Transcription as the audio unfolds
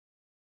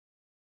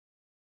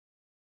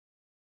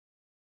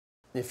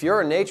If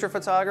you're a nature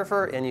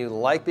photographer and you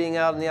like being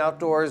out in the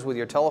outdoors with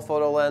your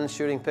telephoto lens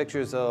shooting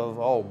pictures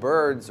of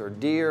birds or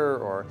deer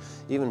or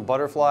even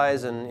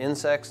butterflies and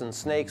insects and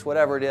snakes,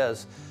 whatever it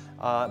is,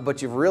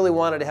 but you really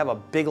wanted to have a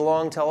big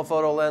long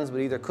telephoto lens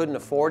but either couldn't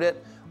afford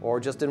it or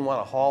just didn't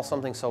want to haul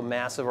something so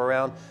massive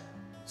around,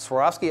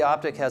 Swarovski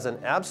Optik has an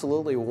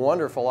absolutely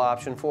wonderful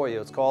option for you.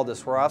 It's called the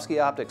Swarovski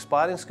Optik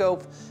Spotting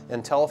Scope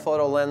and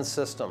Telephoto Lens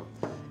System.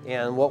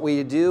 And what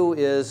we do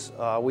is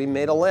we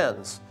made a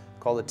lens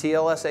called the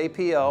TLS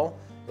APO.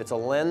 It's a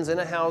lens in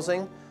a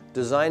housing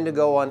designed to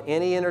go on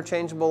any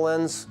interchangeable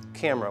lens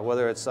camera,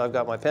 whether it's, I've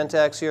got my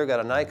Pentax here, got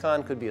a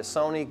Nikon, could be a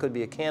Sony, could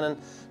be a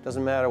Canon,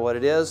 doesn't matter what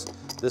it is.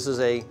 This is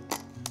a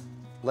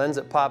lens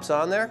that pops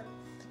on there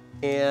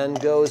and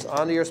goes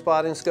onto your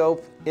spotting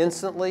scope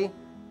instantly,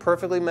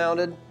 perfectly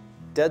mounted,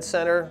 dead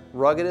center,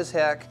 rugged as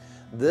heck.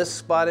 This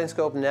spotting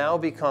scope now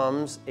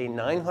becomes a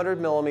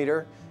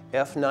 900mm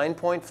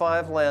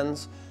f9.5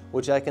 lens,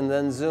 which I can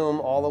then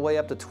zoom all the way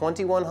up to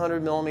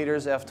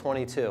 2100mm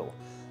f22.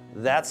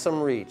 That's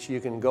some reach. You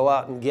can go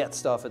out and get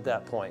stuff at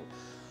that point.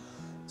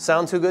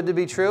 Sound too good to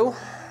be true?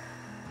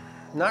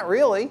 Not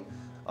really.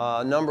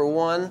 Number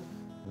one,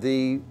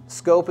 the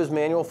scope is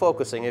manual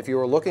focusing. If you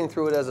were looking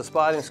through it as a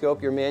spotting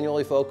scope, you're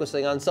manually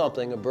focusing on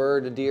something, a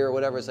bird, a deer,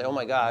 whatever, say, oh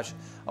my gosh,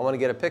 I want to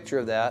get a picture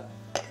of that.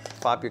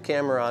 Pop your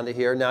camera onto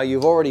here. Now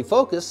you've already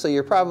focused, so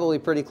you're probably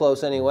pretty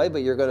close anyway,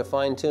 but you're going to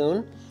fine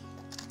tune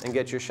and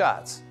get your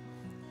shots.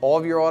 All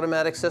of your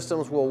automatic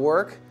systems will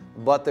work,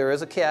 but there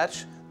is a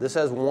catch. This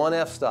has one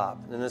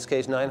f-stop, in this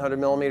case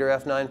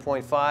 900mm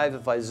f9.5.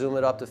 If I zoom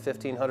it up to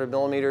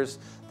 1500mm,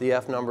 the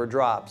f number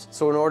drops.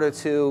 So in order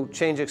to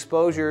change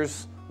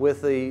exposures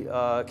with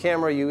the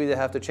camera, you either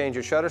have to change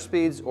your shutter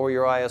speeds or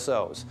your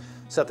ISOs.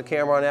 Set the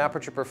camera on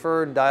aperture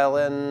preferred, dial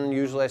in,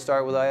 usually I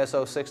start with ISO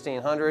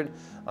 1600.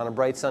 On a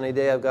bright sunny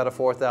day I've got a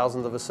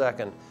 4,000th of a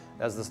second.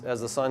 As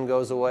the sun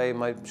goes away,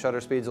 my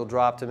shutter speeds will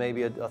drop to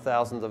maybe a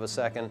 1,000th of a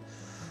second.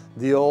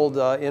 The old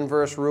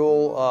inverse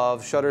rule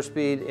of shutter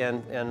speed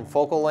and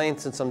focal length,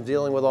 since I'm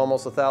dealing with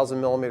almost a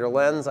 1000mm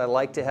lens, I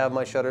like to have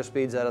my shutter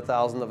speeds at a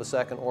 1,000th of a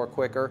second or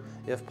quicker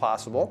if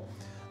possible.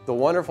 The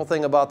wonderful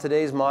thing about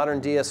today's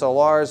modern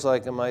DSLRs,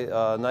 like my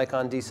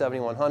Nikon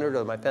D7100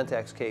 or my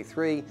Pentax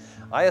K3,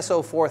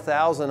 ISO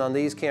 4000 on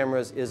these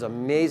cameras is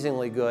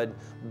amazingly good,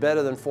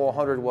 better than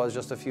 400 was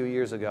just a few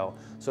years ago.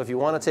 So if you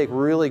want to take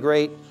really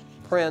great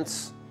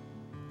prints,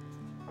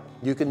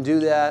 you can do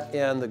that,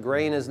 and the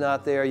grain is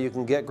not there. You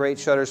can get great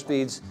shutter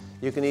speeds.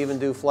 You can even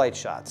do flight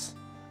shots.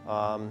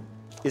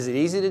 Is it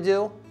easy to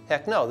do?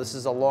 Heck no, this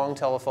is a long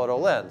telephoto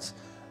lens.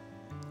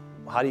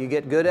 How do you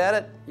get good at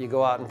it? You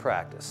go out and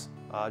practice.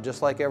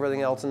 Just like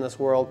everything else in this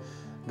world,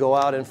 go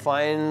out and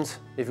find,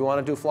 if you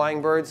want to do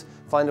flying birds,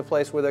 find a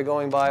place where they're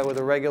going by with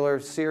a regular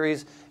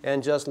series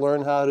and just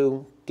learn how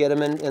to get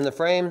them in the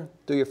frame,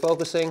 do your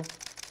focusing,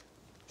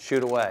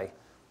 shoot away.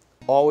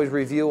 Always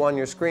review on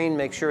your screen,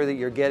 make sure that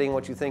you're getting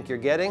what you think you're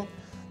getting.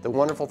 The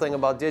wonderful thing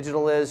about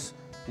digital is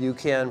you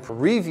can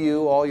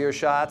review all your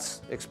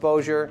shots,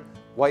 exposure,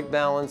 white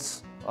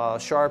balance,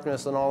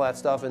 sharpness and all that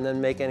stuff, and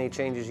then make any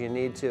changes you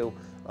need to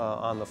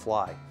on the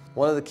fly.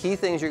 One of the key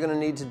things you're going to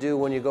need to do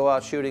when you go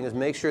out shooting is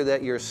make sure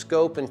that your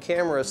scope and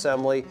camera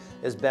assembly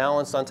is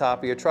balanced on top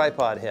of your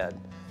tripod head.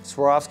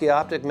 Swarovski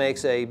Optik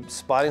makes a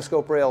spotting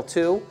scope rail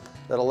 2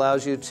 that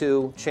allows you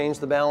to change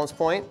the balance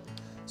point.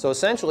 So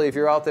essentially, if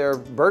you're out there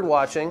bird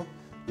watching,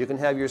 you can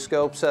have your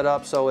scope set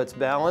up so it's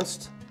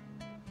balanced.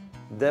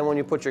 Then when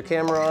you put your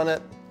camera on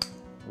it,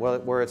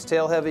 where it's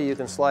tail heavy, you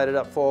can slide it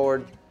up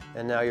forward,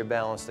 and now you're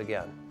balanced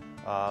again.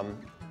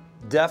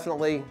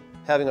 Definitely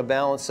having a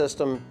balanced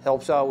system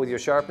helps out with your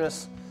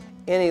sharpness.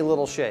 Any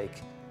little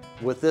shake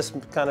with this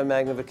kind of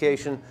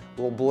magnification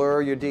will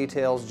blur your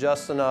details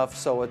just enough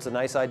so it's a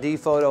nice ID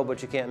photo,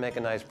 but you can't make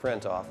a nice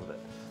print off of it.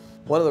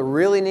 One of the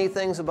really neat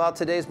things about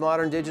today's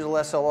modern digital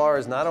SLR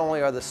is not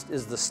only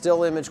is the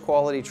still image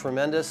quality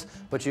tremendous,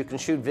 but you can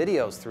shoot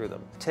videos through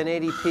them.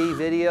 1080p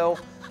video,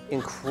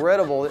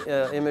 incredible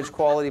image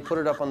quality. Put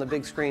it up on the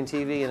big screen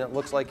TV and it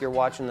looks like you're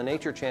watching the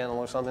Nature Channel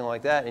or something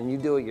like that, and you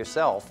do it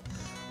yourself.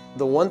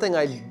 The one thing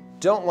I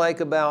don't like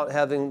about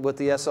having with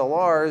the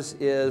SLRs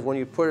is when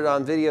you put it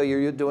on video,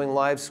 you're doing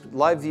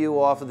live view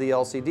off of the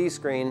LCD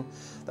screen.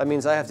 That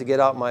means I have to get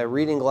out my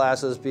reading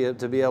glasses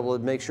to be able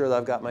to make sure that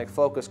I've got my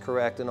focus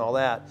correct and all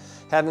that.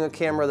 Having a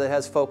camera that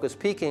has focus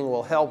peaking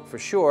will help for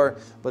sure,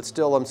 but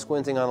still I'm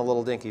squinting on a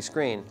little dinky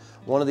screen.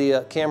 One of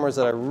the cameras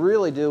that I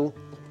really do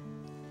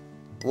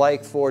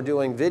like for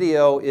doing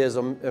video is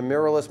a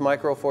mirrorless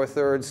micro four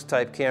thirds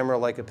type camera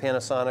like a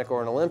Panasonic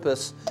or an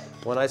Olympus.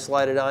 When I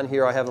slide it on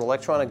here, I have an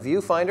electronic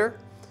viewfinder,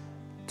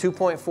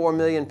 2.4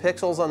 million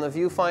pixels on the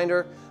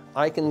viewfinder.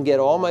 I can get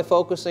all my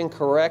focusing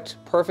correct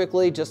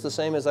perfectly, just the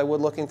same as I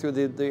would looking through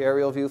the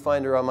aerial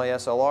viewfinder on my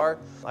SLR.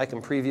 I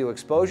can preview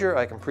exposure,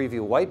 I can preview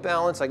white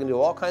balance, I can do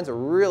all kinds of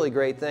really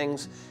great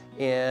things,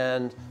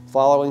 and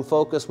following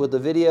focus with the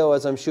video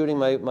as I'm shooting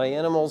my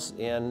animals,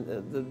 and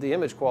the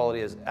image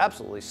quality is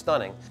absolutely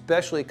stunning,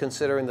 especially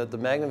considering that the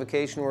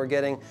magnification we're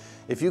getting.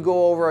 If you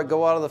go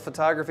out of the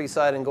photography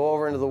side and go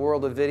over into the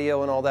world of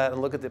video and all that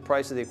and look at the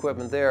price of the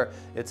equipment there,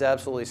 it's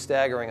absolutely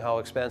staggering how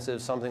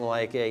expensive something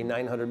like a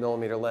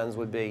 900mm lens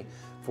would be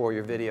for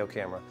your video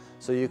camera.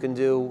 So you can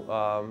do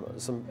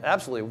some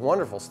absolutely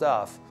wonderful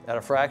stuff at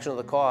a fraction of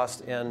the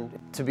cost. And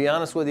to be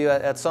honest with you,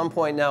 at some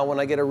point now, when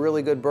I get a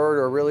really good bird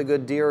or a really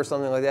good deer or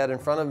something like that in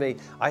front of me,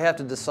 I have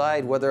to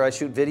decide whether I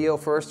shoot video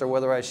first or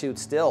whether I shoot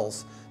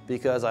stills,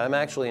 because I'm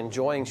actually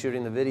enjoying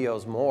shooting the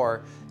videos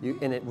more,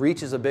 and it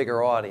reaches a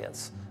bigger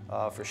audience.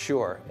 For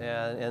sure,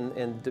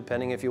 and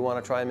depending if you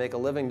want to try and make a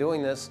living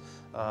doing this,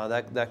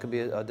 that could be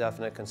a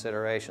definite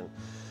consideration.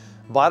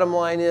 Bottom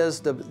line is,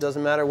 it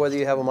doesn't matter whether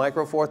you have a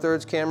micro Four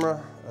Thirds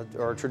camera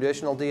or a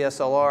traditional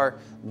DSLR,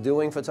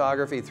 doing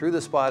photography through the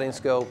spotting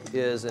scope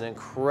is an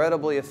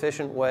incredibly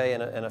efficient way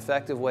and an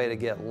effective way to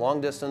get long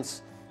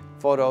distance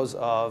photos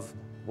of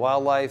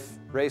wildlife,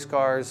 race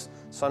cars,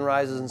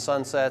 sunrises and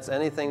sunsets,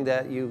 anything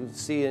that you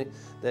see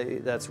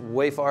that's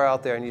way far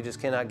out there and you just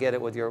cannot get it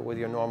with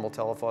your normal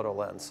telephoto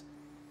lens.